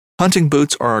Hunting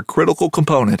boots are a critical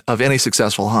component of any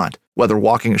successful hunt. Whether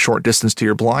walking a short distance to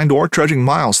your blind or trudging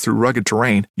miles through rugged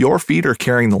terrain, your feet are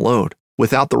carrying the load.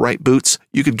 Without the right boots,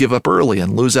 you could give up early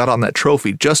and lose out on that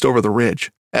trophy just over the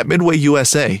ridge. At Midway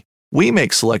USA, we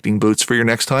make selecting boots for your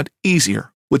next hunt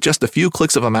easier. With just a few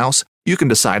clicks of a mouse, you can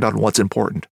decide on what's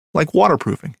important, like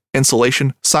waterproofing,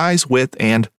 insulation, size, width,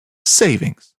 and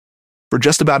savings. For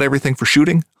just about everything for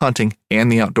shooting, hunting,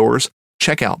 and the outdoors,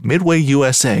 check out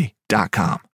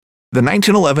MidwayUSA.com. The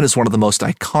 1911 is one of the most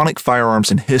iconic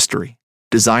firearms in history.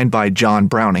 Designed by John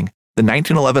Browning, the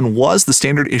 1911 was the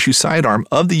standard issue sidearm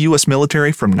of the U.S.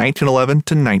 military from 1911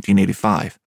 to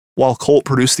 1985. While Colt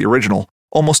produced the original,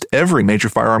 almost every major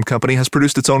firearm company has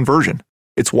produced its own version.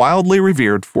 It's wildly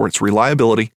revered for its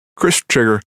reliability, crisp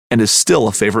trigger, and is still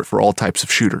a favorite for all types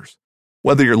of shooters.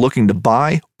 Whether you're looking to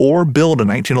buy or build a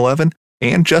 1911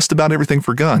 and just about everything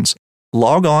for guns,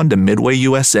 log on to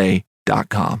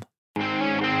MidwayUSA.com.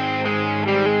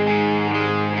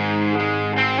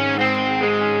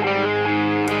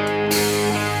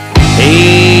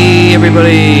 Hey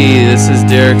everybody, this is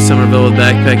Derek Somerville with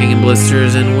Backpacking and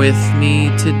Blisters, and with me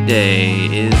today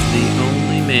is the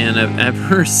only man I've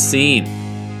ever seen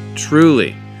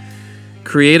truly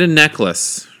create a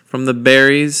necklace from the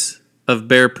berries of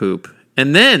bear poop,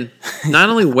 and then not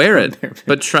only wear it,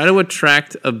 but try to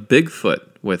attract a Bigfoot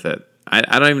with it.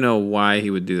 I don't even know why he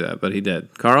would do that, but he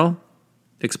did. Carl,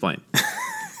 explain.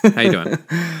 How you doing?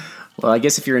 Well, I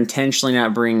guess if you're intentionally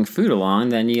not bringing food along,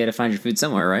 then you got to find your food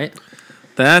somewhere, right?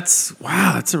 That's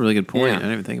a really good point. Yeah. I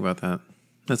didn't even think about that.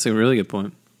 That's a really good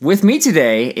point. With me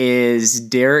today is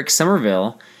Derek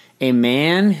Somerville, a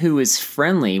man who is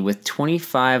friendly with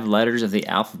 25 letters of the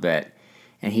alphabet,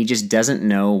 and he just doesn't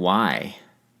know why.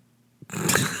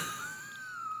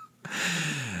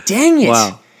 Dang it.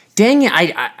 Wow. Dang it.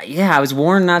 I was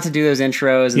warned not to do those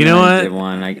intros. And You know I what? Did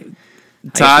one.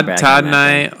 Todd and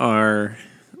I are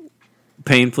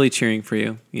painfully cheering for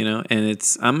you, and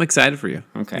I'm excited for you.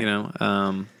 Okay. I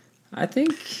I don't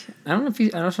know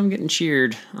if I'm getting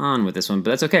cheered on with this one, but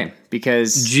that's okay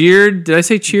because jeered. Did I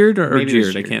say cheered or Maybe it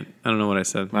was jeered? jeered. I don't know what I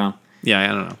said. Well, yeah, I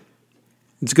don't know.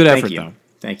 It's a good effort though.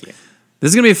 Thank you. This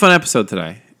is gonna be a fun episode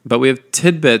today, but we have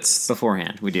tidbits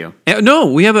Beforehand, we do.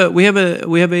 No, we have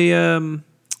an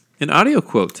audio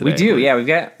quote today. We do. Yeah,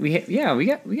 we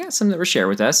got some that were shared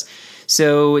with us.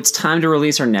 So it's time to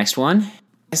release our next one.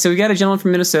 So we got a gentleman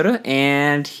from Minnesota,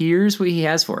 and here's what he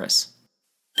has for us.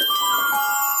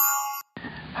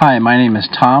 Hi, my name is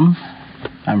Tom.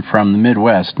 I'm from the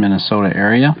Midwest, Minnesota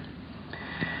area.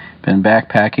 Been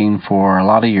backpacking for a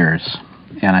lot of years.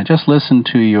 And I just listened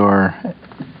to your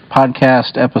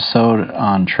podcast episode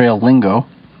on trail lingo,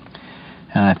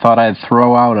 and I thought I'd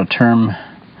throw out a term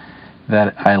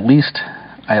that I at least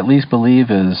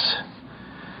believe is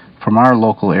from our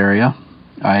local area.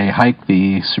 I hike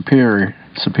the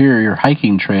Superior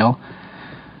Hiking Trail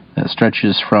that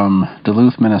stretches from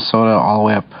Duluth, Minnesota, all the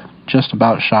way up just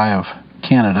about shy of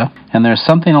Canada. And there's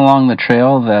something along the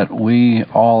trail that we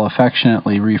all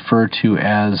affectionately refer to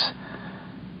as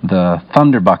the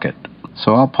Thunder Bucket.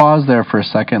 So I'll pause there for a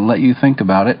second and let you think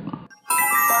about it.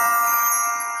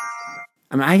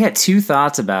 I got two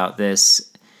thoughts about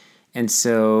this, and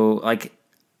so I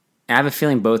have a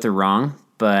feeling both are wrong,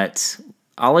 but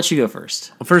I'll let you go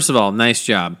first. Well, first of all, nice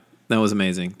job. That was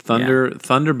amazing.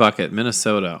 Thunder Bucket,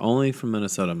 Minnesota. Only from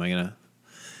Minnesota am I gonna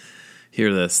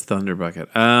hear this. Thunder Bucket.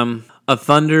 A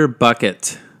Thunder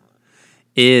Bucket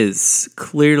is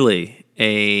clearly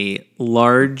a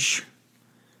large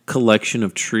collection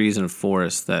of trees in a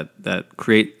forest that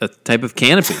create a type of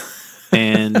canopy.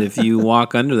 And if you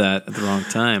walk under that at the wrong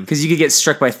time... Because you could get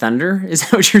struck by thunder? Is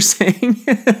that what you're saying?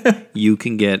 You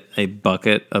can get a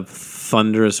bucket of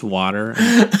thunderous water,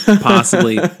 and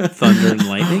possibly thunder and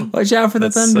lightning. Watch out for the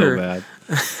thunder.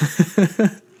 So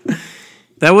bad.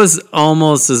 That was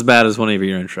almost as bad as one of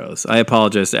your intros. I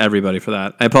apologize to everybody for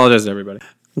that.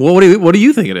 Well, what do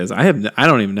you think it is? I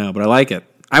don't even know, but I like it.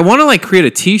 I want to create a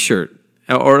T-shirt,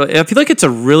 or I feel like it's a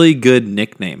really good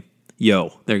nickname.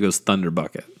 Yo, there goes Thunder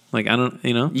Bucket. I don't,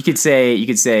 You could say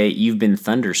you've been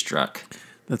thunderstruck.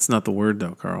 That's not the word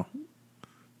though, Carl.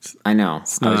 I know.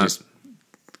 I was just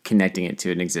connecting it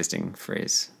to an existing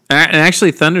phrase. And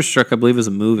actually, Thunderstruck, I believe, is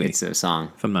a movie. It's a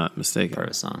song. If I'm not mistaken. Part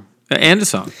of a song. And a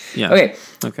song. Yeah.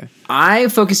 Okay. You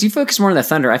focus more on the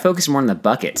thunder. I focus more on the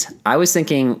bucket. I was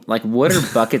thinking, what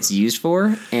are buckets used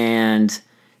for? And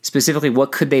specifically,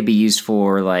 what could they be used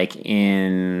for,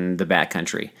 in the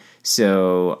backcountry?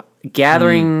 So...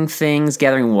 gathering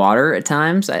water at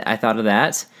times. I thought of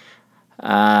that.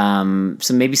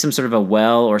 So maybe some sort of a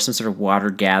well or some sort of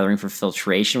water gathering for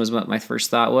filtration was what my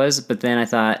first thought was. But then I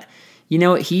thought,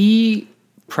 he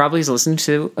probably has listened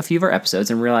to a few of our episodes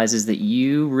and realizes that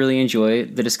you really enjoy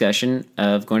the discussion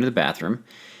of going to the bathroom.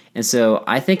 And so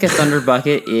I think a thunder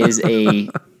bucket is a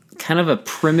kind of a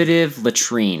primitive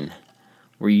latrine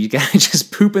where you gotta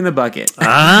just poop in the bucket.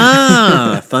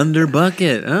 Thunder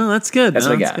bucket. Oh, that's good. That's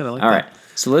no, what I that's got. good. I like All that. right.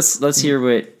 So let's hear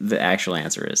what the actual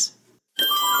answer is.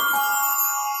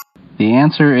 The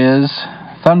answer is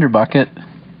Thunder Bucket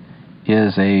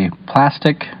is a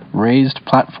plastic raised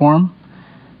platform.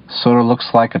 Sort of looks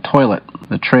like a toilet.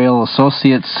 The trail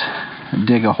associates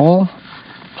dig a hole,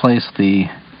 place the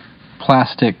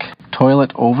plastic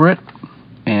toilet over it,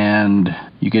 and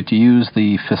you get to use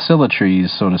the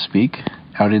facilities, so to speak,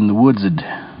 out in the woods.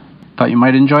 Thought you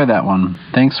might enjoy that one.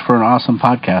 Thanks for an awesome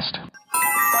podcast.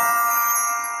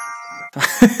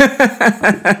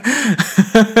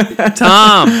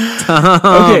 Tom.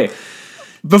 Okay.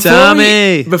 Before Tommy, we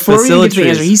get to the facilities.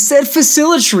 answer, he said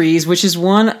facilities, which is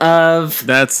one of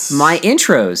That's my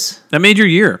intros. that made your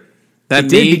year. That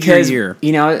Did made because your year.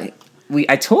 you know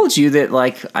I told you that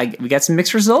we got some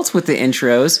mixed results with the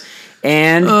intros,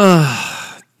 and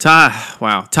Todd,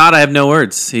 wow, Todd, I have no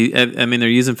words. I mean, they're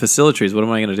using facilities. What am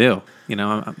I going to do? You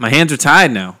know, my hands are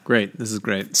tied now. Great, this is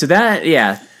great. so that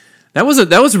That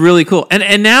was really cool.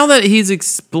 And now that he's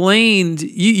explained,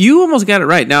 you almost got it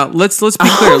right. Now let's be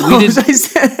clear. We did,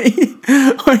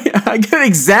 I got it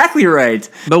exactly right.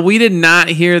 but we did not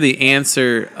hear the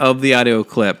answer of the audio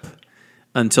clip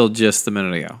until just a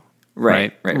minute ago.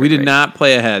 Right. We did not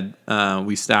play ahead.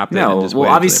 We stopped. it and No, just well,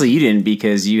 waited for obviously you didn't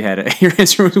because you had your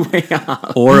answer was way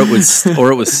off. or it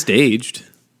was staged,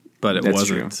 but it That's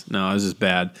wasn't. true. No, it was just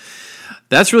bad.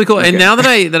 That's really cool. And now that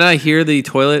I hear the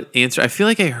toilet answer, I feel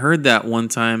like I heard that one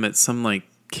time at some like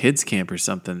kids camp or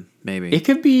something. Maybe It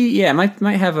could be, yeah. It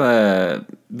might have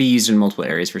be used in multiple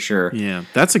areas for sure. Yeah,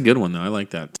 that's a good one though. I like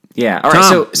that. Yeah. All right.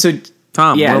 Tom. So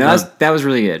Tom, yeah, well no, done. that was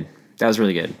really good. That was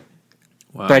really good.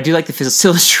 Wow. But I do like the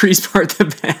facilities part the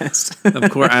best.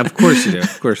 Of course you do.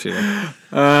 Of course you do.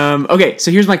 Okay,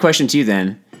 so here's my question to you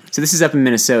then. So this is up in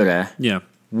Minnesota. Yeah.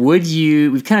 Would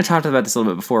you? We've kind of talked about this a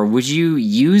little bit before. Would you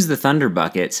use the Thunder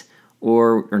Bucket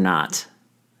or not?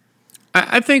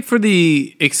 I think for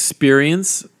the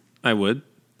experience, I would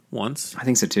once, I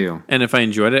think so too. and if I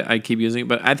enjoyed it, I'd keep using it.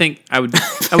 But I think I would.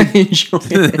 I enjoy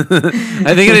it.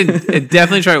 I think I'd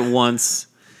definitely try it once,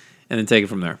 and then take it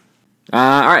from there. All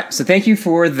right, so thank you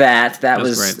for that. That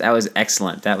was was great.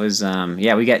 excellent. That was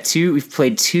we got two. We've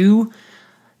played two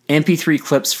MP3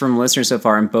 clips from listeners so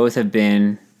far, and both have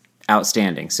been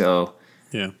outstanding. So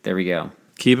Yeah. there we go.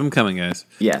 Keep them coming, guys.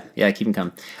 Yeah, keep them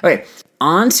coming. Okay,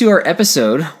 on to our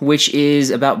episode, which is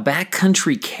about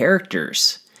backcountry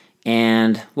characters.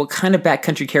 And what kind of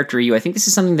backcountry character are you? I think this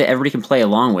is something that everybody can play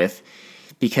along with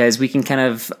because we can kind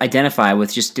of identify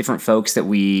with just different folks that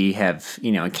we have,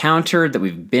 encountered, that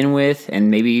we've been with,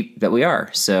 and maybe that we are.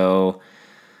 So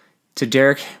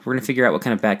Derek, we're going to figure out what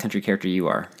kind of backcountry character you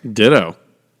are. Ditto.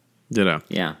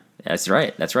 Yeah, that's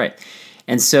right.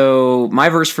 And so my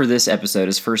verse for this episode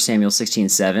is 1 Samuel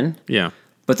 16:7. Yeah.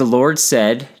 But the Lord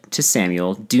said to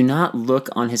Samuel, "Do not look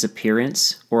on his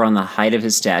appearance or on the height of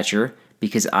his stature,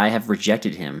 because I have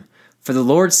rejected him. For the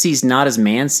Lord sees not as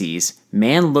man sees.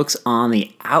 Man looks on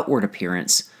the outward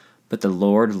appearance, but the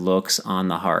Lord looks on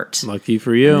the heart." Lucky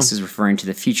for you. This is referring to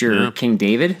the future King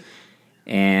David.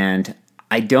 And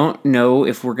I don't know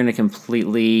if we're going to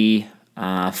completely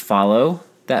follow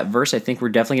that verse. I think we're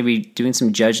definitely going to be doing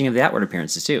some judging of the outward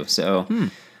appearances too. So,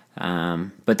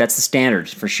 but that's the standard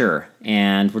for sure.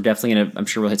 And we're definitely going to, I'm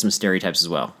sure we'll hit some stereotypes as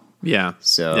well. Yeah.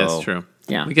 So That's true.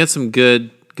 yeah. We got some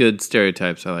good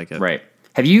stereotypes. I like it. Right.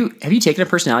 Have you taken a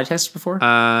personality test before?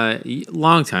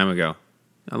 Long time ago.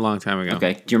 A long time ago.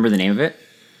 Okay. Do you remember the name of it?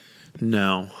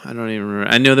 No, I don't even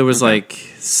remember. I know there was like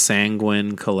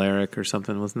sanguine, choleric, or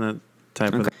something. Wasn't that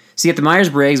type of? So you got the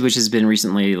Myers-Briggs, which has been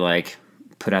recently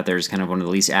put out there as kind of one of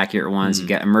the least accurate ones. You've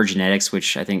got Emergenetics,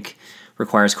 which I think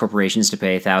requires corporations to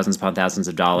pay thousands upon thousands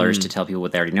of dollars to tell people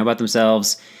what they already know about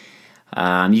themselves.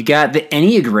 You got the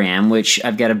Enneagram, which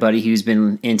I've got a buddy who's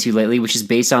been into lately, which is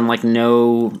based on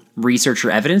no research or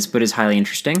evidence, but is highly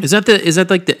interesting. Is that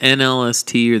like the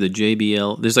NLST or the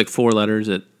JBL? There's 4 letters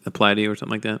that apply to you or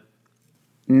something like that.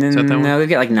 No, that one? they've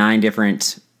got 9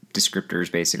 different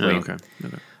descriptors, basically. Oh,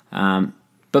 okay.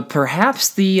 But perhaps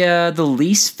the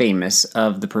least famous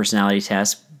of the personality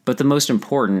tests, but the most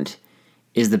important,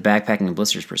 is the Backpacking and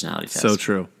Blisters personality test. So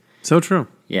true. So true.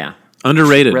 Yeah.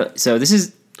 Underrated. So this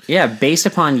is, based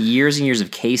upon years and years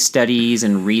of case studies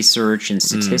and research and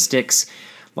statistics,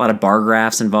 a lot of bar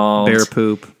graphs involved. Bear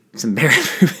poop. Some bear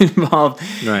poop involved.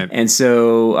 Right. And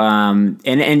so,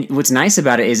 and what's nice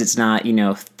about it is it's not,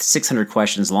 600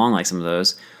 questions long like some of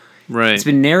those. Right. It's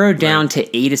been narrowed down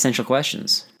to 8 essential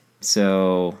questions.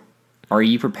 So, are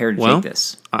you prepared to take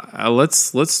this?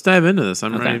 Let's dive into this.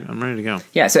 I'm ready. I'm ready to go.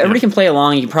 Yeah. So everybody can play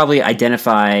along. You can probably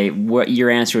identify what your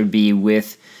answer would be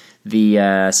with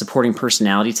the supporting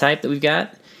personality type that we've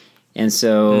got. And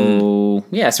so,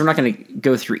 so we're not going to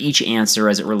go through each answer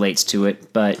as it relates to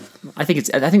it, but I think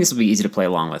this will be easy to play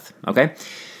along with. Okay.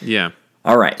 Yeah.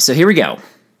 All right. So here we go.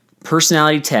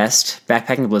 Personality test.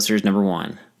 Backpacking Blisters number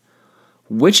 1.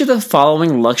 Which of the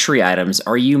following luxury items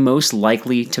are you most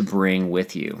likely to bring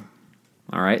with you?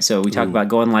 All right. So we talk about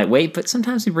going lightweight, but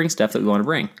sometimes we bring stuff that we want to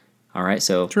bring. All right.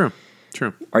 So True.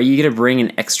 Are you going to bring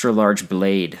an extra large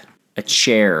blade, a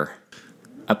chair,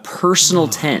 a personal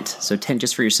tent, so tent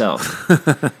just for yourself,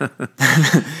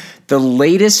 the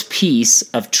latest piece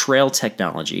of trail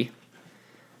technology,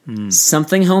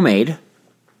 something homemade,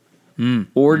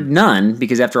 or none,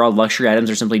 because after all, luxury items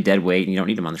are simply dead weight and you don't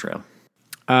need them on the trail?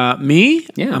 Me?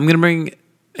 Yeah. I'm going to bring,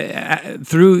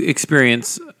 through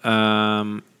experience,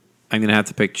 I'm going to have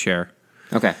to pick chair.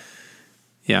 Okay.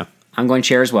 Yeah. I'm going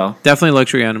chair as well. Definitely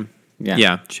luxury item.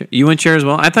 Yeah. You went chair as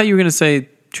well? I thought you were going to say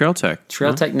trail tech.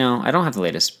 Trail tech, no. I don't have the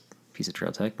latest piece of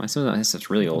trail tech. Some of that stuff's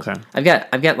really old. Okay. I've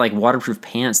got like waterproof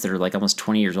pants that are like almost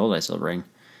 20 years old I still bring.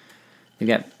 They've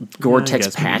got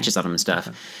Gore-Tex patches on them and stuff.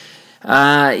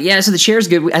 So the chair's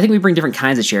good. I think we bring different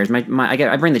kinds of chairs.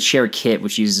 I bring the chair kit,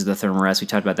 which uses the Thermarest. We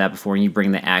talked about that before. And you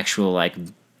bring the actual like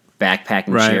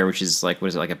backpacking chair, which is like, what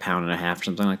is it, like 1.5 pounds or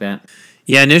something like that?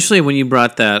 Yeah, initially when you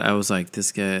brought that, I was like,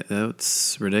 this guy,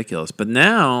 that's ridiculous. But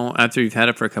now, after you've had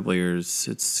it for a couple of years,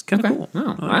 it's kind of cool.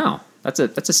 Oh, wow. That's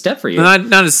a step for you.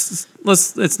 Not as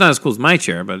it's not as cool as my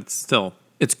chair, but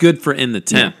it's good for in the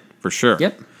tent for sure.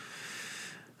 Yep.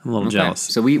 I'm a little jealous.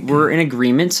 So we're in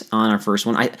agreement on our first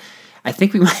one. I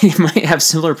think we might have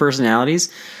similar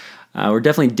personalities. We're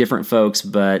definitely different folks,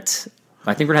 but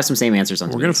I think we're gonna have some same answers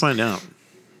on. We're gonna find out.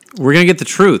 We're gonna get the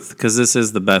truth because this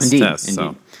is the best test. Indeed.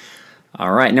 So,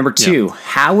 all right, number 2.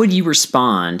 How would you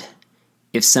respond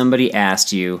if somebody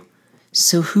asked you,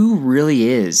 "So who really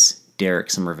is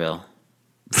Derek Somerville?"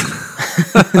 All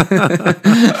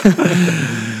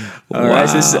right,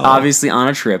 so this is obviously on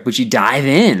a trip. Would you dive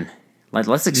in?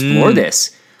 Let's explore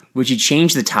this. Would you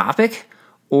change the topic,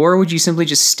 or would you simply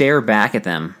just stare back at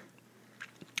them?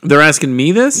 They're asking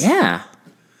me this? Yeah.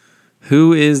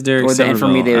 Who is Derek Somerville? And for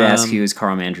me, they would ask who is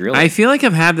Carl Mandrioli. I feel like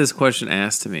I've had this question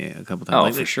asked to me a couple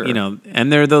times. For sure.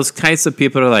 And there are those kinds of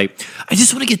people who are like, I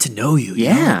just want to get to know you. Yeah.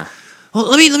 You know? Well,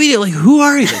 let me, like, who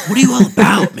are you? Like, what are you all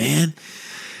about, man?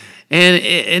 And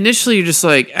initially, you're just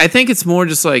like, I think it's more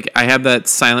just like, I have that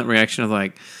silent reaction of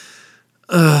like,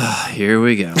 here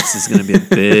we go. This is going to be a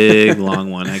big,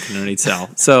 long one. I can already tell.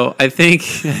 So I think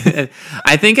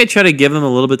I try to give them a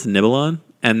little bit to nibble on,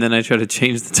 and then I try to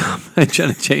change the topic. I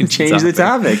try to change the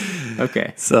topic.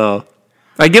 Okay. So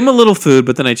I give them a little food,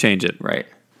 but then I change it. Right.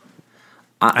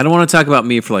 I don't want to talk about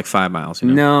me for like 5 miles. You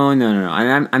know? No.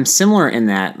 And I'm similar in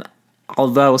that.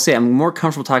 Although I will say I'm more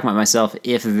comfortable talking about myself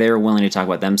if they're willing to talk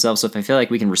about themselves. So if I feel like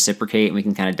we can reciprocate and we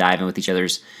can kind of dive in with each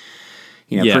other's,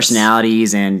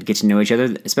 personalities and get to know each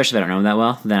other, especially if I don't know them that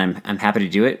well, then I'm happy to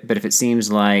do it. But if it seems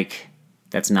like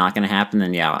that's not going to happen,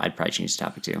 then I'd probably change the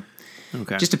topic too.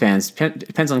 Okay. Just depends.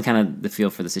 Depends on kind of the feel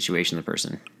for the situation, the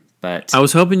person. But I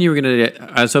was hoping you were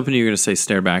gonna say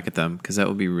stare back at them because that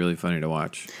would be really funny to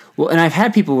watch. Well, and I've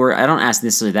had people where I don't ask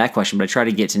necessarily that question, but I try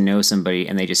to get to know somebody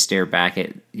and they just stare back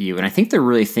at you, and I think they're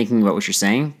really thinking about what you're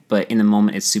saying, but in the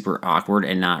moment it's super awkward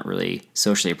and not really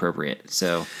socially appropriate.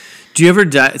 So, do you ever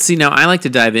see? Now I like to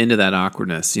dive into that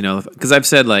awkwardness, because I've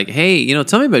said like, hey,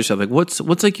 tell me about yourself. Like, what's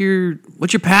like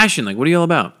what's your passion? Like, what are you all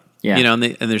about? Yeah. And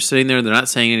they're sitting there, they're not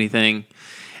saying anything,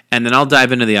 and then I'll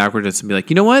dive into the awkwardness and be like,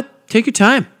 you know what? Take your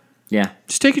time. Yeah,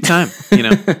 just take your time.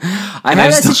 I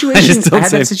had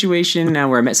that situation now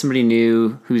where I met somebody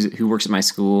new who works at my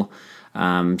school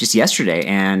just yesterday,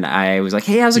 and I was like,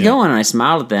 "Hey, how's it going?" And I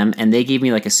smiled at them, and they gave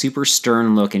me like a super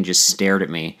stern look and just stared at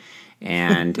me.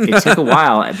 And it took a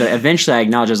while, but eventually I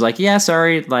acknowledged. I was like, "Yeah,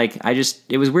 sorry. Like,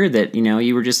 it was weird that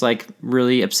you were just like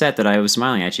really upset that I was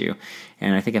smiling at you."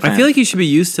 And I think I feel like you should be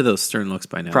used to those stern looks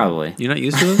by now. Probably. You're not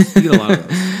used to those? You get a lot of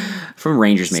those. From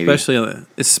rangers, maybe. Especially on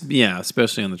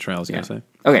the trails, I say.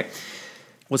 Okay.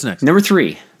 What's next? Number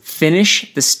 3,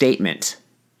 finish the statement.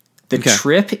 The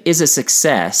trip is a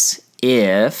success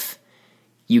if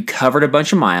you covered a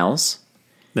bunch of miles.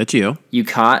 That's you. You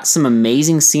caught some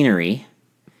amazing scenery.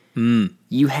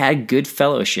 You had good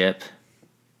fellowship.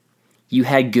 You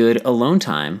had good alone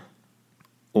time.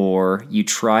 Or you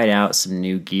tried out some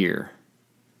new gear.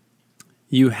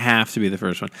 You have to be the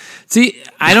first one. See,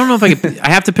 I don't know if I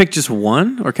have to pick just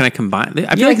one, or can I combine?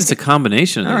 I feel like it's a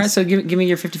combination of All these. right, so give me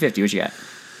your 50-50. What you got?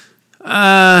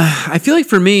 I feel like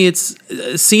for me, it's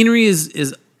scenery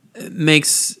is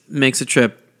makes a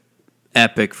trip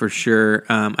epic for sure.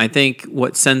 I think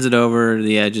what sends it over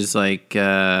the edge is like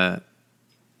a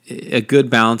good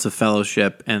balance of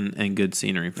fellowship and good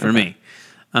scenery for me.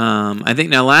 I think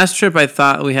now last trip I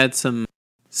thought we had some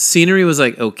scenery was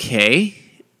like okay.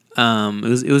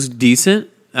 It was decent,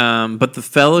 but the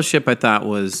fellowship I thought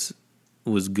was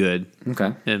good.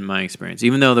 Okay. In my experience,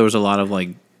 even though there was a lot of like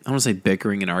I don't want to say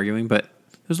bickering and arguing, but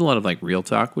there's a lot of like real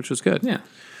talk, which was good. Yeah.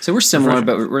 So we're similar,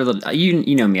 but we're a little,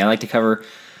 you know me. I like to cover.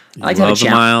 I like to have a Love the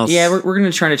challenge. miles. Yeah, we're going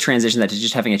to try to transition that to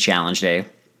just having a challenge day.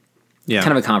 Yeah,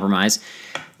 Kind of a compromise.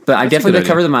 But I'm That's a definitely good the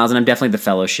cover idea. the miles, and I'm definitely the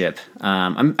fellowship.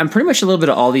 I'm pretty much a little bit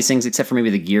of all these things except for maybe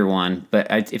the gear one.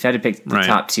 But if I had to pick the Right.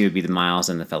 top two, it'd be the miles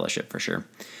and the fellowship for sure.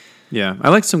 Yeah, I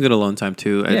like some good alone time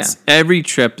too. It's every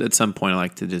trip at some point I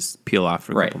like to just peel off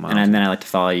for a Right. couple miles. And then I like to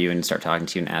follow you and start talking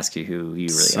to you and ask you who you really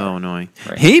so are. annoying.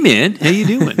 Right. Hey man, how you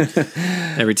doing?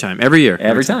 Every time, every year,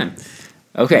 Every time.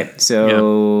 Okay,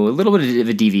 so a little bit of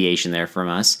a deviation there from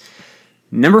us.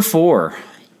 Number 4,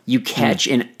 you catch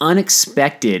an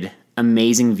unexpected,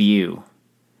 amazing view.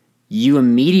 You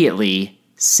immediately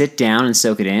sit down and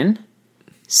soak it in,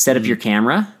 set up your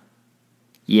camera,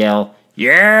 yell,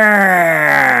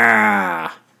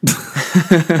 yeah!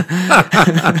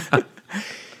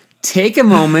 Take a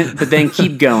moment, but then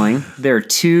keep going. There are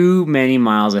too many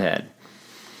miles ahead.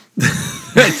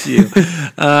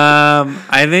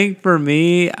 I think for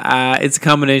me, it's a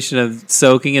combination of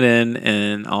soaking it in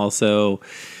and also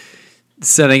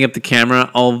setting up the camera.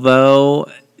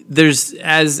 Although there's,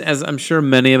 as I'm sure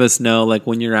many of us know, like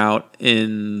when you're out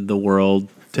in the world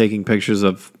taking pictures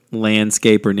of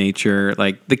landscape or nature,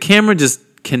 like the camera just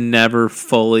can never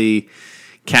fully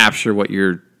capture what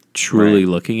you're truly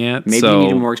looking at. Maybe so you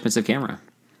need a more expensive camera.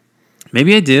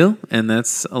 maybe I do, and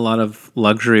that's a lot of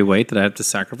luxury weight that I have to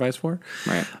sacrifice for.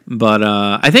 Right. But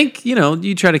I think,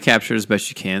 you try to capture as best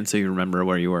you can so you remember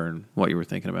where you were and what you were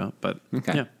thinking about. But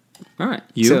Okay. yeah. All right.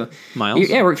 You, So, Miles?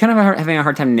 Yeah, we're kind of having a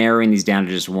hard time narrowing these down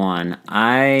to just one.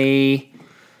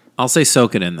 I'll say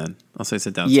soak it in then. I'll say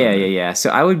sit down. soak it in. Yeah. So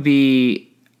I would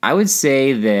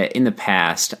say that in the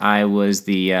past, I was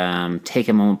the take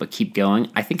a moment but keep going.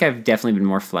 I think I've definitely been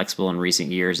more flexible in recent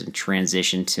years and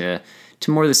transitioned to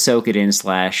more the soak it in /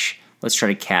 let's try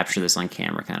to capture this on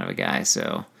camera kind of a guy.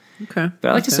 So, Okay. but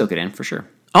I like to soak it in for sure.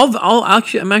 I'm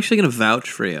actually going to vouch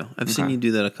for you. I've seen you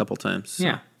do that a couple times. So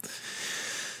Yeah.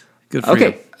 Good for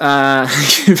Okay.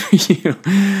 Good for you. you.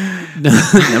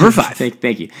 Number 5.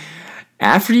 Thank you.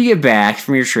 After you get back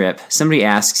from your trip, somebody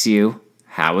asks you,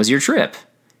 "How was your trip?"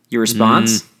 Your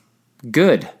response,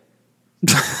 "Good."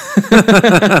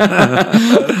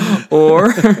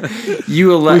 Or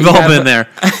We've all been there.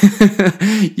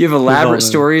 You have elaborate been.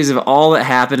 stories of all that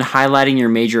happened, highlighting your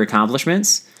major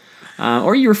accomplishments,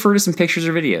 or you refer to some pictures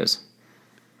or videos.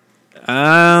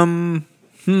 I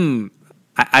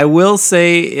will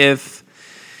say if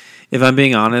I'm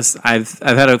being honest, I've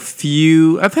had a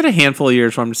handful of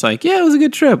years where I'm just like, yeah, it was a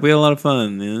good trip. We had a lot of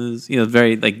fun. It was,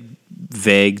 very like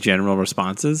vague general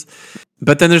responses.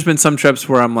 But then there's been some trips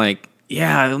where I'm like,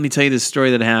 yeah, let me tell you this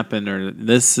story that happened, or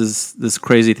this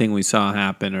crazy thing we saw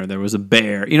happen, or there was a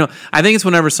bear. I think it's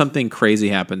whenever something crazy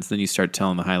happens, then you start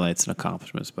telling the highlights and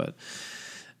accomplishments. But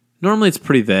normally it's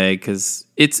pretty vague because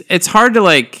it's hard to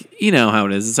like, how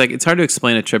it is. It's like it's hard to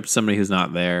explain a trip to somebody who's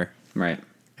not there, Right.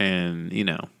 and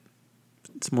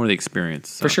it's more the experience.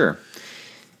 So. For sure.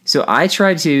 So I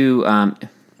try to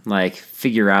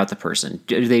figure out the person.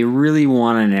 Do they really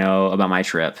want to know about my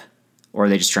trip, or are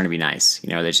they just trying to be nice?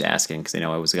 They're just asking because they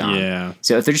know I was gone. Yeah.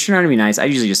 So if they're just trying to be nice, I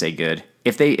usually just say good.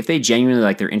 If they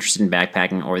genuinely they're interested in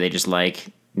backpacking, or they just like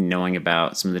knowing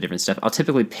about some of the different stuff, I'll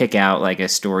typically pick out like a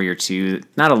story or two,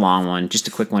 not a long one, just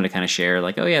a quick one to kind of share.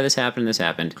 Like, oh yeah, this happened.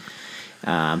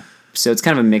 So it's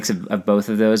kind of a mix of both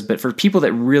of those. But for people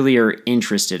that really are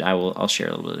interested, I'll share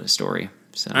a little bit of a story.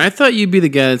 So I thought you'd be the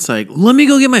guy that's like, let me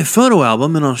go get my photo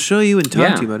album and I'll show you and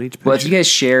talk to you about each picture. Well, if you guys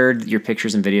shared your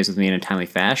pictures and videos with me in a timely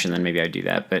fashion, then maybe I'd do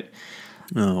that. But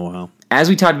Oh, wow. as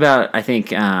we talked about, I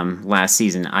think last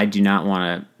season, I do not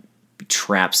want to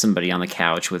trap somebody on the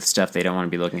couch with stuff they don't want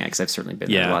to be looking at, because I've certainly been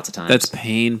there lots of times. That's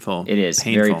painful. It is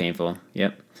very painful.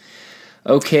 Yep.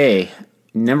 Okay,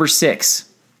 number 6.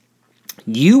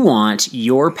 You want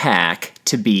your pack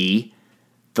to be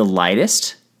the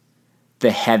lightest,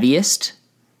 the heaviest,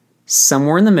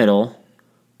 somewhere in the middle,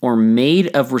 or made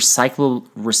of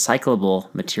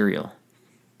recyclable material.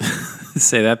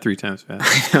 Say that 3 times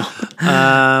fast.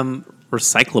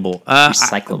 Recyclable.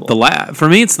 Recyclable. For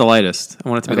me, it's the lightest. I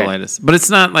want it to be the Okay. lightest. But it's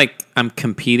not like I'm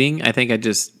competing. I think I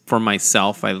just, for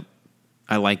myself, I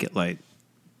like it light.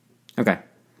 Okay.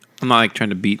 I'm not like trying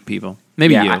to beat people.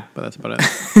 Maybe Yeah, but that's about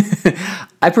it.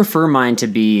 I prefer mine to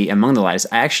be among the lightest.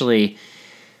 I actually,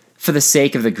 for the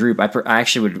sake of the group, I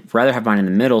actually would rather have mine in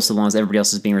the middle, so long as everybody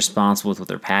else is being responsible with what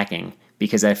they're packing.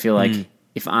 Because I feel like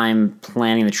if I'm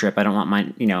planning the trip, I don't want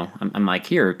mine. I'm like,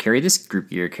 here, carry this group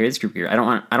gear, carry this group gear. I don't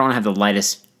want to have the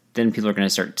lightest. Then people are going to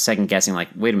start second guessing. Like,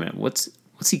 wait a minute, what's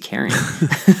he carrying?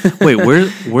 Wait,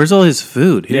 where's all his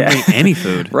food? He didn't bring any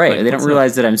food. Right. Like, they don't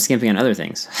realize that I'm skimping on other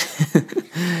things.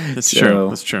 That's true.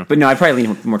 That's true. But no, I'd probably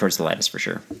lean more towards the lightest for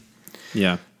sure.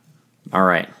 Yeah. All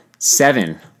right.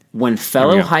 7. When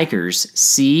fellow hikers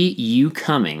see you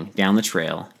coming down the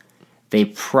trail, they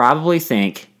probably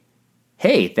think,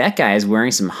 hey, that guy is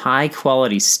wearing some high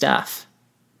quality stuff.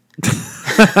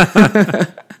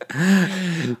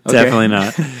 Definitely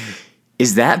not.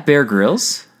 Is that Bear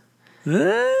Grylls?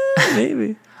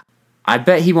 Maybe. I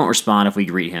bet he won't respond if we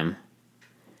greet him.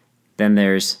 Then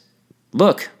there's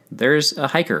a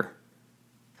hiker.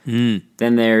 Then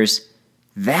there's,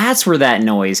 that's where that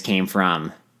noise came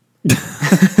from.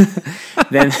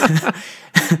 then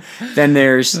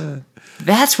there's,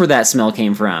 that's where that smell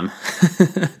came from.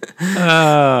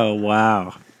 Oh,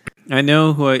 wow. I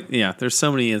know there's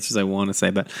so many answers I want to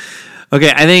say, but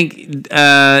okay, I think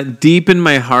deep in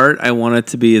my heart, I want it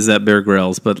to be, is that Bear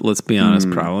Grylls, but let's be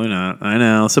honest, probably not. I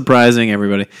know, surprising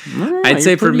everybody. I'd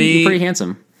say for me, you're pretty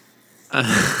handsome.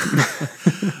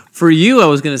 For you, I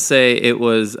was going to say it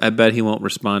was, I bet he won't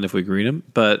respond if we greet him,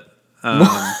 but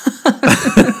I'm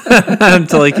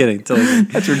totally kidding.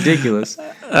 That's ridiculous.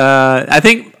 I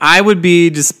think I would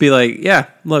be like, yeah,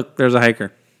 look, there's a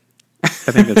hiker.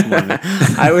 I think that's more than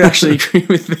I would actually agree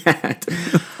with that.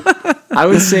 I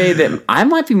would say that I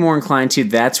might be more inclined to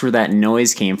that's where that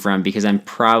noise came from, because I'm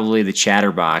probably the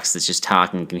chatterbox that's just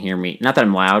talking, can hear me. Not that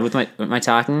I'm loud with my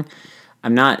talking.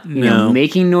 I'm not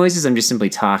making noises. I'm just simply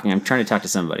talking. I'm trying to talk to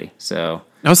somebody. So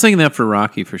I was thinking that for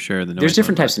Rocky for sure. There's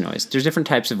different types of noise. There's different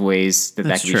types of ways that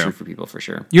can be true for people for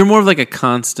sure. You're more of like a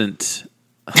constant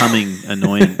humming,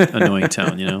 annoying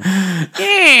tone,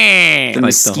 The like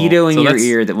mosquito in your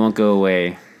ear that won't go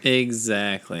away.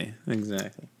 Exactly.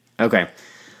 Okay.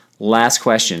 Last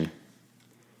question.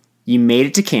 You made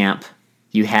it to camp.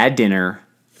 You had dinner.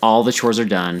 All the chores are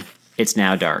done. It's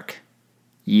now dark.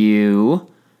 You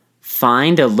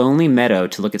find a lonely meadow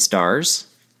to look at stars.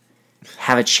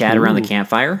 Have a chat around the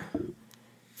campfire.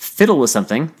 Fiddle with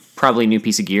something, probably a new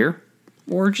piece of gear,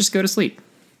 or just go to sleep.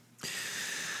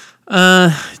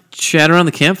 Chat around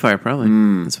the campfire,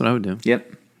 probably. That's what I would do.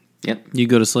 Yep. You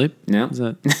go to sleep? No. Is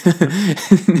that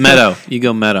meadow? You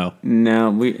go meadow. No,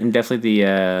 I'm definitely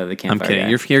the campfire. I'm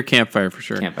kidding. Guy. You're campfire for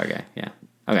sure. Campfire guy. Yeah.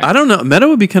 Okay. I don't know. Meadow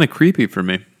would be kind of creepy for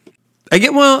me. I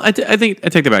think I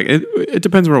take that back. It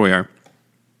depends where we are.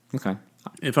 Okay.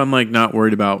 If I'm like not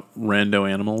worried about rando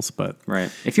animals, but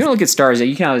right. If you want to look at stars,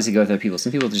 you can obviously go with other people.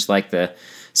 Some people just like the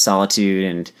solitude,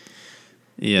 and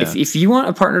if you want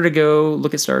a partner to go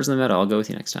look at stars in the meadow, I'll go with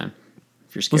you next time.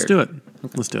 If you're scared, let's do it.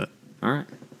 Okay. Let's do it. All right.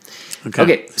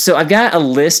 Okay. So I've got a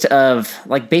list of,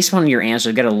 like, based on your answer,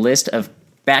 I've got a list of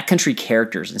backcountry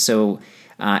characters, and so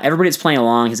everybody that's playing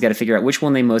along has got to figure out which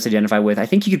one they most identify with. I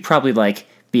think you could probably like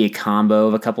be a combo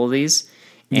of a couple of these,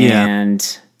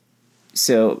 and.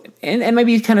 So, and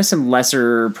maybe kind of some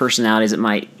lesser personalities that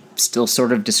might still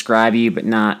sort of describe you, but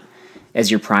not as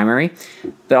your primary.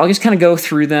 But I'll just kind of go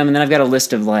through them, and then I've got a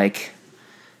list of like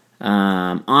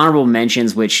honorable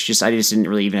mentions, which I just didn't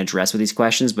really even address with these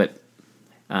questions, but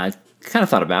I kind of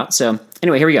thought about. So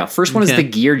anyway, here we go. First one is the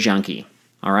gear junkie.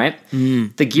 All right,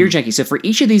 the gear junkie. So for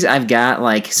each of these, I've got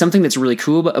like something that's really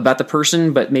cool about the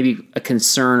person, but maybe a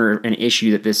concern or an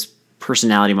issue that this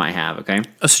personality might have, okay?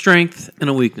 A strength and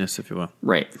a weakness, if you will.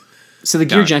 Right. So the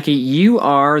gear junkie, you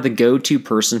are the go-to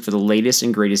person for the latest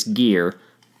and greatest gear,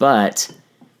 but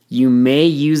you may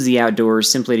use the outdoors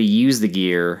simply to use the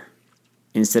gear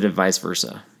instead of vice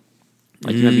versa.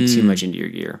 Like you might be too much into your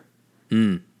gear.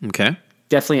 Okay.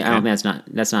 Definitely, I don't think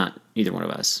that's not either one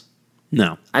of us.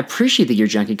 No. I appreciate the gear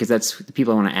junkie because that's the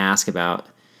people I want to ask about,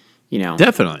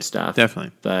 definitely stuff.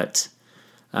 Definitely. But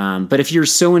if you're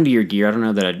so into your gear, I don't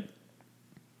know that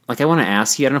I want to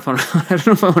ask you. I don't know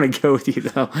if I want to go with you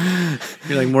though.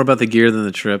 You're like more about the gear than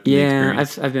the trip. Yeah,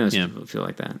 I've been with people who feel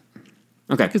like that.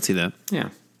 Okay, I could see that.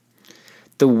 Yeah.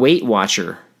 The Weight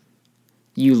Watcher.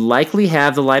 You likely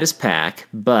have the lightest pack,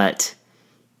 but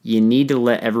you need to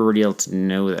let everybody else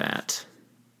know that.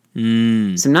 So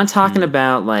I'm not talking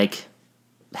about like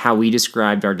how we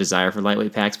described our desire for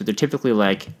lightweight packs, but they're typically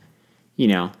like,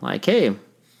 like, hey,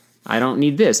 I don't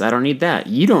need this, I don't need that.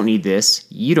 You don't need this,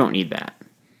 you don't need that.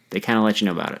 They kind of let you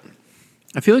know about it.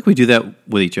 I feel like we do that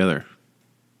with each other.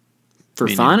 For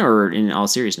fun or in all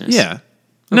seriousness? Yeah.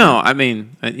 No, I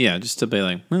mean, yeah, just to be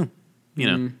like, well, you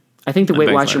know. I think the I've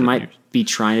Weight Watcher backslided might years. be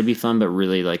trying to be fun, but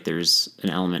really, like, there's an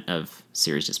element of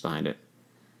seriousness behind it.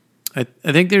 I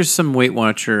think there's some Weight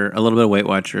Watcher, a little bit of Weight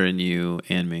Watcher in you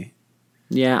and me.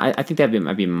 Yeah, I think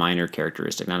might be a minor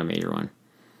characteristic, not a major one.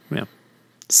 Yeah.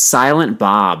 Silent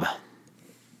Bob.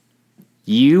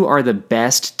 You are the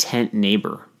best tent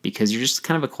neighbor because you're just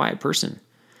kind of a quiet person.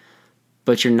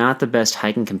 But you're not the best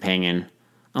hiking companion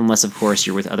unless, of course,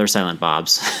 you're with other Silent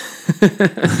Bobs.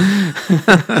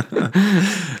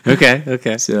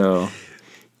 Okay. So,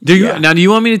 Do you Yeah. now? Do you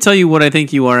want me to tell you what I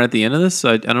think you are at the end of this?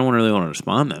 I don't really want to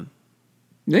respond then.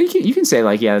 no, you can say,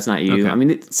 like, yeah, that's not you. Okay. I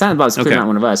mean, Silent Bob's clearly Okay. not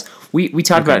one of us. We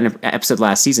talked about in an episode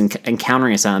last season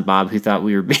encountering a Silent Bob who thought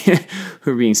we were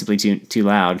who were being simply too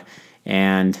loud.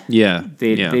 And Yeah.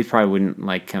 they probably wouldn't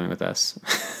like coming with us.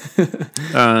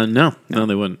 No,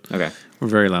 they wouldn't. Okay. We're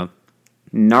very loud.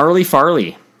 Gnarly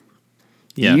Farley.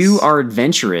 Yes. You are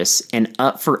adventurous and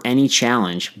up for any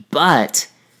challenge, but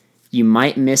you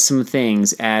might miss some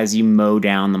things as you mow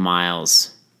down the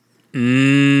miles.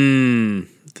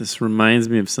 This reminds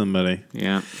me of somebody.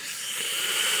 Yeah.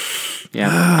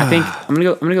 I think I'm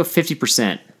gonna go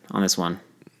 50% on this one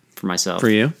for myself. For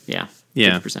you? Yeah.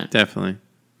 Yeah, 50%. definitely.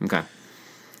 Okay.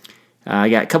 I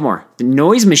got a couple more. The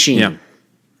Noise Machine. Yeah.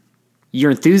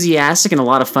 You're enthusiastic and a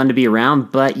lot of fun to be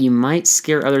around, but you might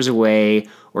scare others away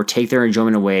or take their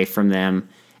enjoyment away from them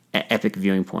at epic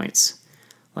viewing points.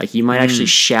 Like, you might actually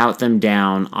shout them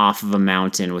down off of a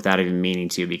mountain without even meaning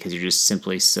to because you're just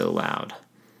simply so loud.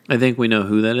 I think we know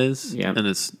who that is. Yeah. And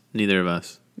it's neither of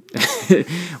us.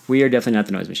 We are definitely not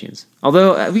the Noise Machines.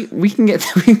 Although we can get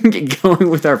we can get going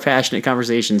with our passionate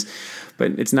conversations,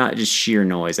 but it's not just sheer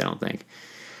noise, I don't think.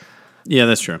 Yeah,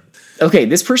 that's true. Okay,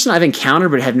 this person I've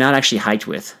encountered but have not actually hiked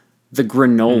with. The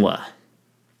Granola.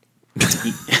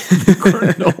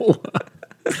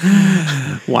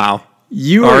 Wow.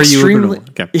 You Are are you a extremely. granola?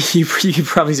 Okay. You could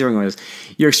probably see where I'm going with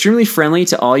this. You're extremely friendly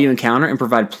to all you encounter and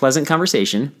provide pleasant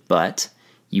conversation, but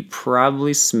you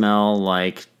probably smell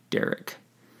like Derek.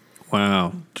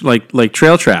 Wow. Like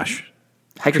trail trash.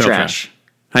 Hiker Trail trash.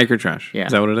 Hiker trash. Yeah.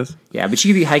 Is that what it is? Yeah, but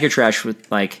you could be hiker trash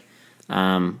with like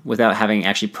without having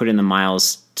actually put in the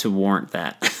miles to warrant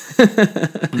that.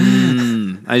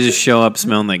 I just show up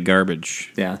smelling like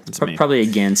garbage. Yeah, That's me. probably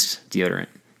against deodorant.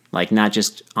 Like, not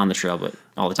just on the trail, but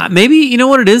all the time. Maybe, you know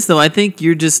what it is, though? I think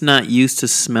you're just not used to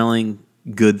smelling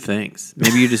good things.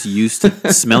 Maybe you're just used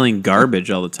to smelling garbage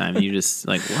all the time. And you're just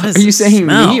like, what is Are you this saying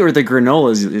smell? me or the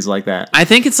granola is like that? I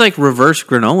think it's like reverse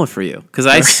granola for you. Because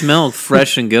I smell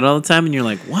fresh and good all the time, and you're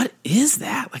like, what is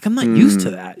that? Like, I'm not used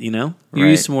to that, you know? You're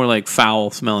Right. used to more like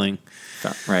foul smelling.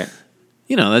 Right.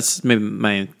 You know, that's maybe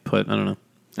my input. I don't know.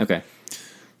 Okay.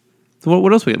 So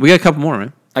what else we got? We got a couple more,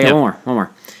 right? I got Yeah. one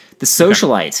more. The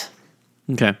socialite.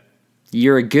 Okay.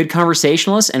 You're a good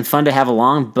conversationalist and fun to have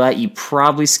along, but you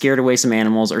probably scared away some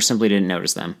animals or simply didn't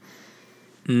notice them.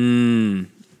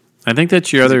 I think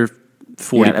that's your other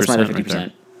 40%. Yeah, that's my other right 50%.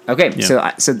 there. Okay,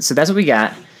 Yeah. so that's what we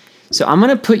got. So I'm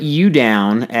going to put you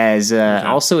down as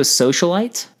also a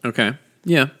socialite Okay.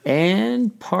 Yeah.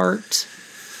 and part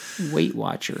Weight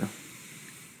Watcher.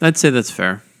 I'd say that's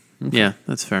fair. Yeah,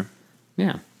 that's fair.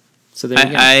 Yeah. So there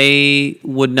you go. I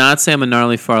would not say I'm a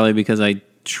gnarly Farley because I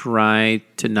try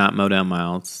to not mow down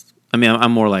miles. I mean,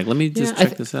 I'm more like, let me just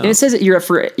check this out. And it says that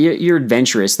you're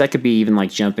adventurous. That could be even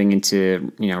like jumping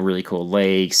into really cool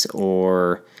lakes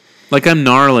or. Like I'm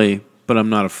gnarly, but I'm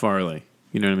not a Farley.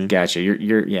 You know what I mean? Gotcha.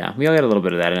 Yeah. We all got a little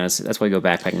bit of that, and that's why we go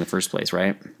backpacking in the first place,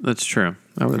 right? That's true.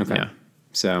 I would. Okay. Yeah.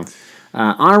 So,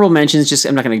 honorable mentions. Just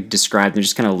I'm not going to describe them.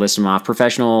 Just kind of list them off.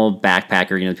 Professional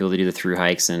backpacker. The people that do the through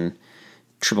hikes and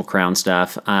Triple Crown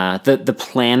stuff. The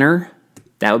planner.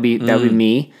 That would be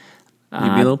me. You'd be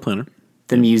a little planner.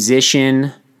 The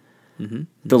musician. Mm-hmm.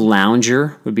 The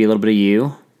lounger would be a little bit of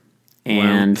you.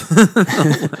 And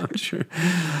Sure.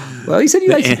 well, you said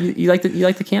you like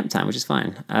the camp time, which is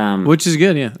fine. Which is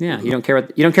good. Yeah. Yeah, you don't care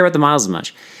about the miles as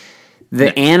much.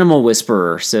 The animal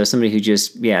whisperer, so somebody who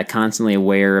just constantly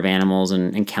aware of animals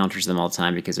and encounters them all the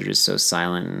time because they're just so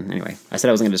silent. And anyway, I said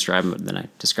I wasn't going to describe them, but then I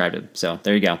described it. So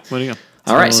there you go. There you go.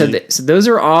 All right, so those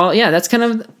are all. Yeah, that's kind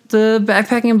of the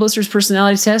Backpacking and Blisters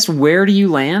personality test. Where do you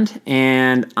land?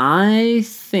 And I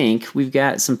think we've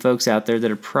got some folks out there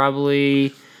that are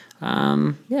probably,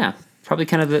 probably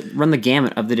kind of run the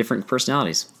gamut of the different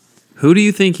personalities. Who do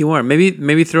you think you are?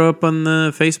 Maybe throw up on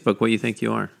the Facebook what you think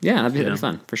you are. Yeah, that'd be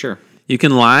fun for sure. You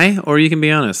can lie or you can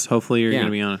be honest. Hopefully you're going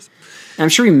to be honest. And I'm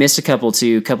sure we missed a couple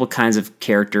kinds of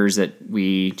characters that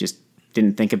we just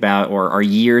didn't think about, or our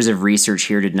years of research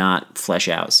here did not flesh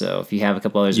out. So if you have a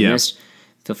couple others we missed,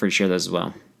 feel free to share those as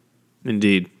well.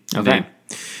 Indeed. Okay.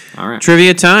 All right.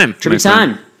 Trivia time. Trivia my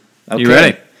friend. time. Okay. You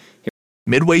ready?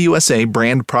 Midway USA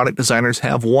brand product designers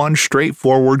have one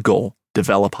straightforward goal: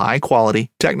 develop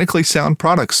high-quality, technically sound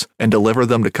products and deliver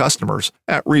them to customers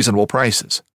at reasonable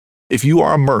prices. If you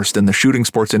are immersed in the shooting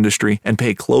sports industry and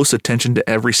pay close attention to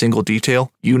every single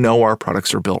detail, you know our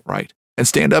products are built right and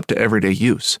stand up to everyday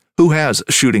use. Who has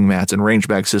shooting mats and range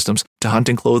bag systems to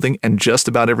hunting clothing and just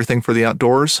about everything for the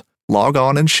outdoors? Log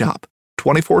on and shop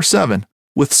 24/7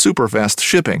 with super fast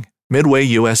shipping.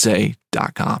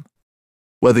 MidwayUSA.com.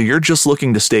 Whether you're just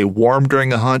looking to stay warm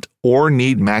during a hunt or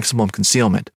need maximum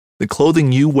concealment, the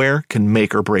clothing you wear can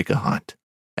make or break a hunt.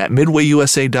 At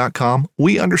MidwayUSA.com,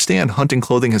 we understand hunting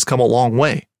clothing has come a long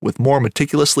way with more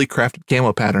meticulously crafted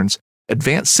camo patterns,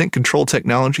 advanced scent control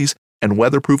technologies, and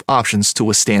weatherproof options to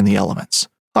withstand the elements.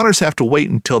 Hunters have to wait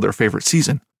until their favorite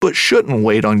season, but shouldn't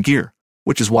wait on gear,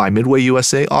 which is why Midway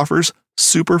USA offers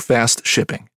super fast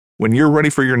shipping. When you're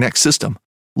ready for your next system,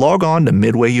 log on to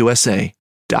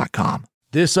MidwayUSA.com.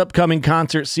 This upcoming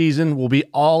concert season will be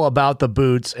all about the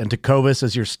boots, and Tecovas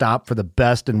is your stop for the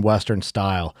best in Western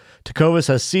style. Tecovas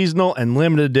has seasonal and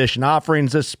limited edition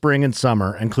offerings this spring and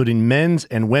summer, including men's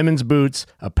and women's boots,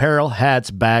 apparel, hats,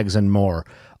 bags, and more.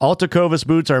 All Tecovas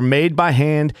boots are made by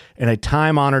hand in a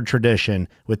time-honored tradition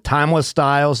with timeless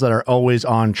styles that are always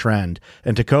on trend.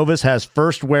 And Tecovas has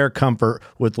first wear comfort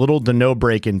with little to no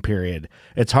break-in period.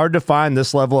 It's hard to find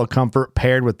this level of comfort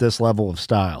paired with this level of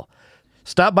style.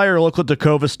 Stop by your local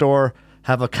Tecovas store,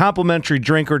 have a complimentary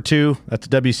drink or two, that's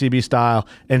WCB style,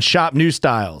 and shop new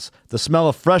styles. The smell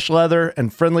of fresh leather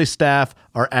and friendly staff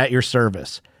are at your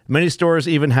service. Many stores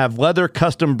even have leather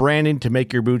custom branding to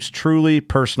make your boots truly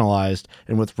personalized.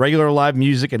 And with regular live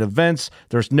music and events,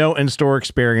 there's no in-store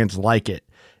experience like it.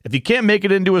 If you can't make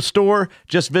it into a store,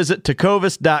 just visit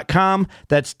Tecovas.com.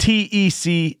 That's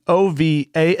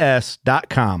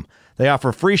TECOVAS.com. They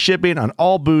offer free shipping on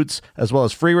all boots, as well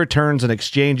as free returns and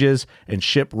exchanges, and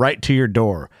ship right to your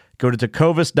door. Go to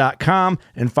Tecovas.com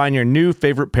and find your new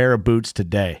favorite pair of boots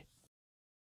today.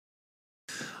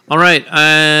 All right,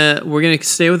 we're going to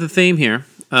stay with the theme here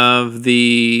of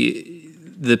the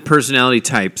personality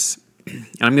types.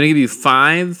 I'm going to give you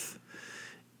 5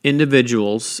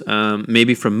 individuals,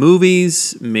 maybe from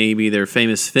movies, maybe they're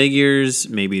famous figures,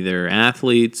 maybe they're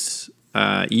athletes.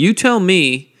 You tell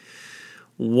me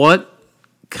what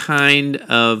kind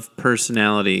of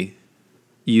personality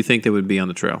you think they would be on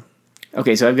the trail.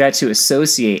 Okay, so I've got to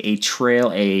associate a trail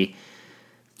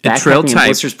trail type.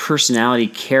 Blister's personality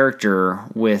character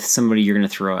with somebody you're going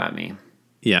to throw at me.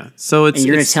 Yeah, so and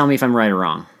you're going to tell me if I'm right or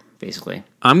wrong, basically.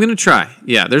 I'm going to try.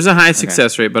 Yeah, there's a high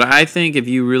success rate, but I think if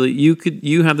you really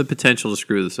you have the potential to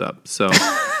screw this up. So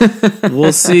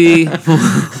we'll see.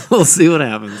 We'll see what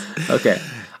happens. Okay,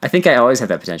 I think I always have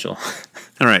that potential.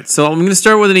 All right, so I'm going to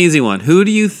start with an easy one. Who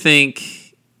do you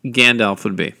think Gandalf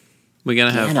would be? We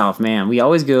gotta have Gandalf, man. We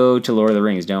always go to Lord of the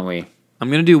Rings, don't we?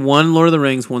 I'm going to do one Lord of the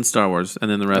Rings, one Star Wars,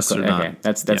 and then the rest are not. Okay,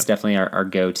 that's definitely our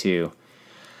go-to.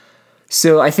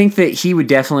 So I think that he would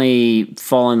definitely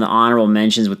fall in the honorable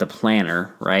mentions with the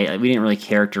planner, right? Like, we didn't really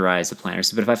characterize the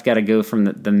planners, but if I've got to go from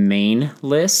the main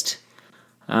list,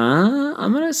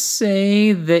 I'm gonna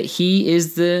say that he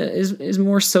is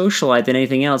more socialite than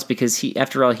anything else, because he,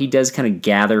 after all, he does kind of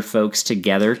gather folks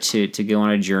together to go on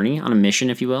a journey, on a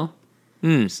mission, if you will.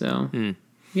 So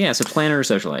planner or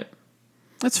socialite.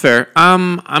 That's fair.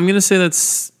 I'm gonna say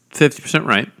that's 50%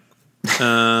 right.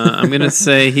 I'm gonna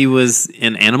say he was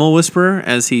an animal whisperer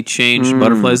as he changed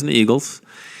butterflies into eagles.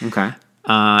 Okay.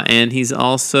 And he's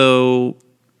also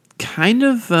kind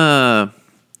of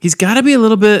he's got to be a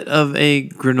little bit of a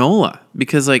granola,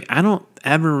 because like I don't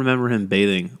ever remember him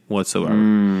bathing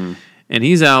whatsoever. And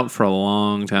he's out for a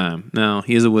long time. Now,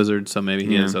 he is a wizard, so maybe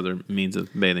he has other means of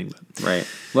bathing. But. Right.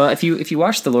 Well, if you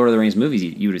watched the Lord of the Rings movies,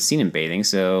 you would have seen him bathing.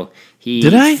 So he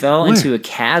fell into a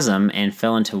chasm and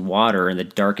fell into water in the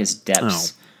darkest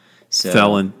depths. So,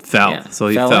 fell. Yeah. So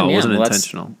he fell. It wasn't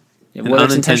intentional. Whether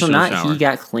it's intentional or not, he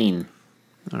got clean.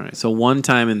 All right. So one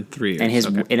time in 3 years. And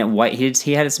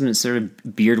he had some sort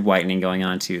of beard whitening going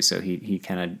on too, so he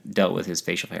kind of dealt with his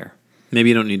facial hair. Maybe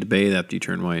you don't need to bathe after you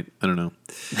turn white. I don't know.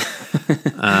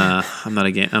 I'm not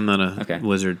a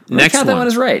wizard. Well, Next one. That one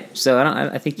is right. So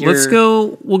I think you're.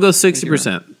 We'll go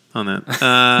 60% on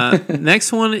that.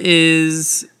 Next one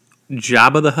is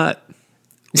Jabba the Hutt.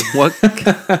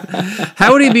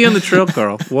 How would he be on the trail,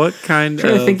 Carl? What kind of?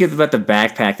 I'm trying to think about the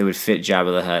backpack that would fit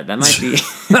Jabba the Hutt. That might be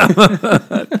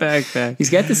backpack. He's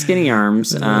got the skinny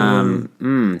arms. I'd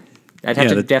have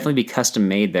to definitely be custom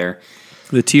made there.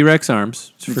 The T-Rex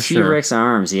arms, for sure. T-Rex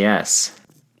arms, yes.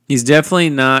 He's definitely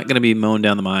not going to be mowing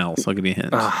down the mile, so I'll give you a hint.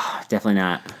 Oh, definitely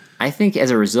not. I think as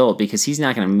a result, because he's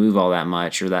not going to move all that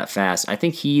much or that fast, I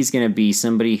think he's going to be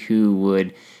somebody who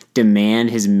would demand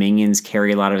his minions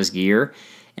carry a lot of his gear,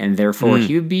 and therefore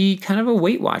he would be kind of a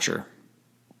Weight Watcher.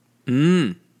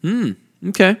 Okay.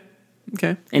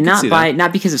 And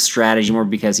not because of strategy, more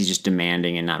because he's just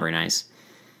demanding and not very nice.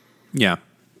 Yeah,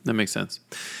 that makes sense.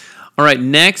 All right,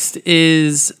 next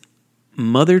is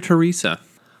Mother Teresa.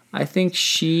 I think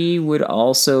she would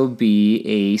also be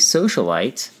a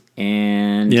socialite,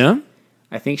 and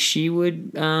I think she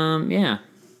would,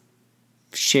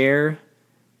 share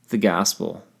the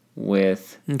gospel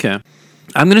with. Okay,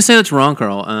 I'm going to say that's wrong,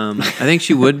 Carl. I think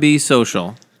she would be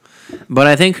social, but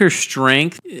I think her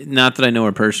strength, not that I know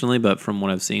her personally, but from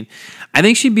what I've seen, I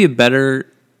think she'd be a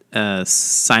better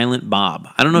Silent Bob.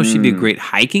 I don't know if she'd be a great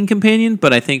hiking companion,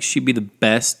 but I think she'd be the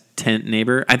best tent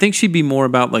neighbor. I think she'd be more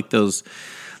about like those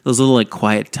little like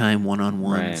quiet time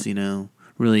one-on-ones, right.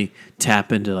 Really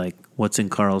tap into like what's in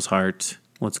Carl's heart,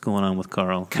 what's going on with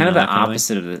Carl. Kind of the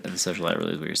opposite of the socialite,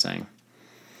 really, is what you're saying.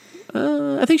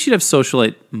 I think she'd have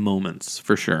socialite moments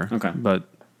for sure. Okay. But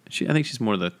I think she's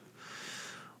more the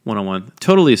one-on-one.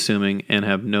 Totally assuming and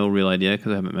have no real idea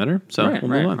because I haven't met her. So we'll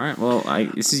move on. All right. Well,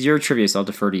 this is your trivia, so I'll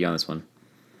defer to you on this one.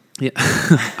 Yeah.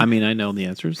 I mean, I know the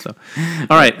answers. So,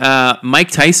 all right.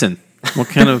 Mike Tyson. What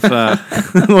kind of...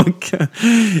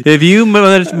 if you,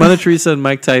 Mother Teresa and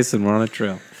Mike Tyson were on a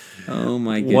trail. Oh,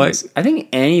 my goodness. I think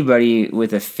anybody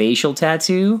with a facial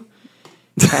tattoo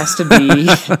has to be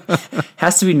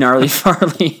Gnarly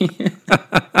Farley.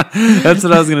 That's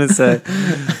what I was going to say.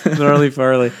 Gnarly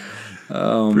Farley.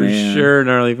 Oh, For man. sure,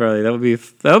 Gnarly Farley. That would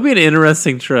be an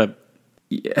interesting trip.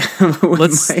 Yeah.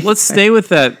 Let's stay with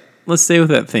that. Let's stay with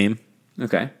that theme.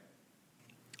 Okay.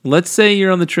 Let's say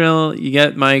you're on the trail. You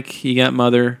got Mike. You got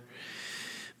Mother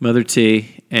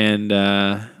T, and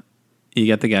you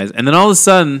got the guys. And then all of a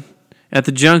sudden, at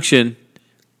the junction,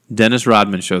 Dennis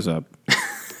Rodman shows up.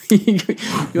 You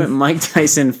went Mike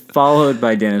Tyson followed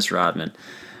by Dennis Rodman.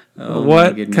 Oh,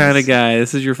 what kind of guy?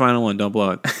 This is your final one. Don't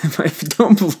blow it.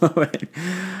 Don't blow it.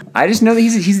 I just know that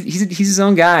he's his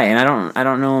own guy, and I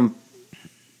don't know him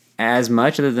as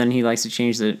much other than he likes to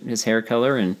change his hair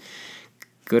color and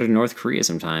go to North Korea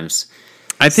sometimes.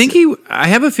 I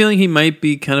have a feeling he might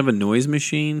be kind of a noise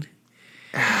machine.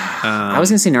 I was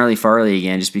gonna say Gnarly Farley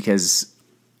again, just because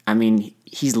I mean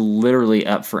he's literally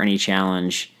up for any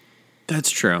challenge. That's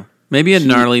true. Maybe a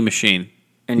gnarly machine.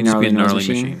 And Just be a gnarly gnarly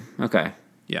machine. Okay.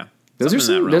 Yeah.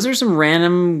 Those are some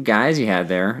random guys you had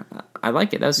there. I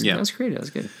like it. That was creative. That was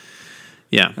good.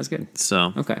 Yeah. That's good.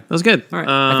 So okay. That was good. All right.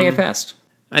 I think I passed.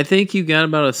 I think you got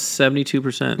about a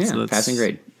 72%. Yeah, so that's passing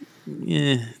grade.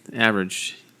 Yeah,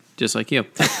 average, just like you.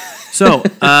 So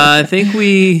I think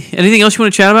anything else you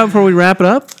want to chat about before we wrap it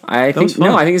up? I think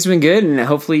it's been good, and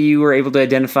hopefully you were able to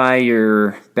identify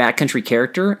your backcountry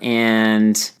character,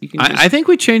 and you can. I think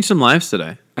we changed some lives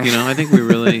today. I think we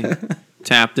really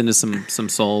tapped into some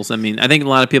souls. I mean, I think a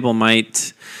lot of people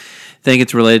might think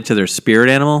it's related to their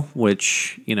spirit animal,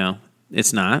 which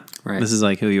it's not. Right. This is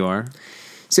like who you are.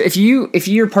 So if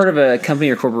you're part of a company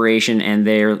or corporation and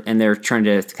they're trying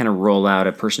to kind of roll out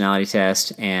a personality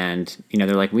test, and they're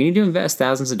like, we need to invest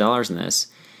thousands of dollars in this,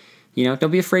 don't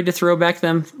be afraid to throw back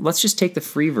them. Let's just take the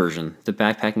free version, the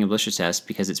backpacking and blister test,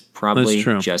 because it's probably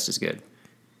just as good.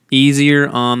 Easier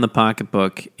on the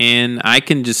pocketbook, and I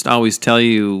can just always tell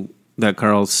you that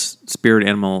Carl's spirit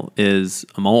animal is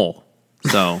a mole.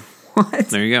 So What?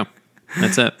 There you go.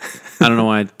 That's it. I don't know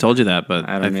why I told you that, but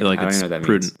I feel like it's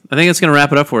prudent. I think that's going to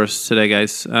wrap it up for us today,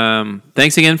 guys.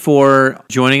 Thanks again for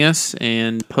joining us,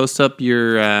 and post up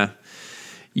your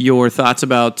thoughts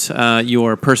about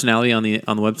your personality on the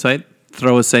website.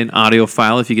 Throw us an audio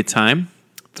file if you get time.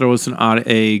 Throw us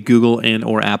a Google and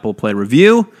or Apple Play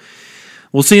review.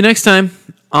 We'll see you next time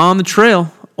on the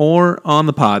trail or on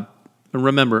the pod. And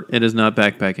remember, it is not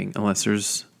backpacking unless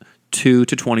there's 2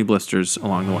 to 20 blisters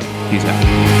along the way. Peace out.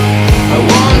 I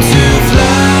want to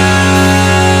fly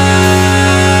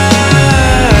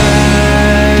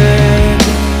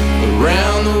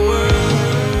around the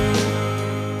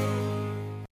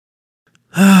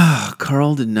world.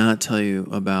 Carl did not tell you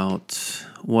about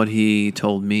what he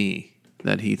told me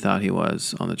that he thought he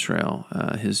was on the trail.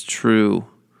 His true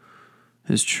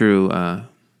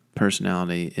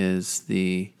personality is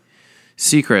the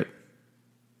secret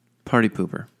party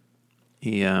pooper.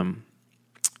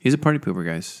 He's a party pooper,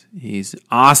 guys. He's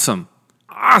awesome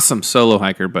solo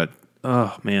hiker, but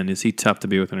oh man, is he tough to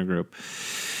be with in a group.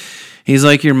 He's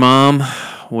like your mom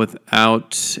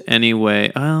without any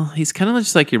way. Well, he's kind of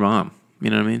just like your mom.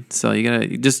 You know what I mean? So you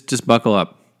gotta just buckle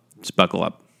up. Just buckle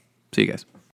up. See you guys.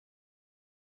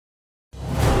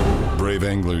 brave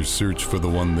anglers search for the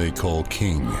one they call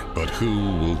king, but who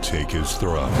will take his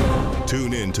throne?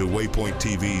 Tune in to Waypoint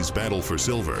TV's Battle for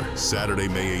Silver, Saturday,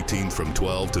 May 18th from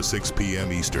 12 to 6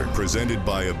 p.m. Eastern. Presented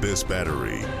by Abyss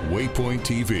Battery. Waypoint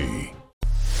TV.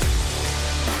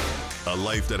 A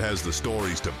life that has the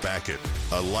stories to back it.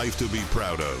 A life to be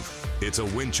proud of. It's a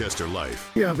Winchester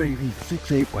life. Yeah, baby.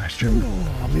 6'8" Western.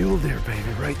 Oh, mule deer, baby,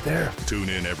 right there. Tune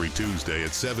in every Tuesday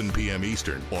at 7 p.m.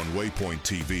 Eastern on Waypoint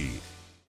TV.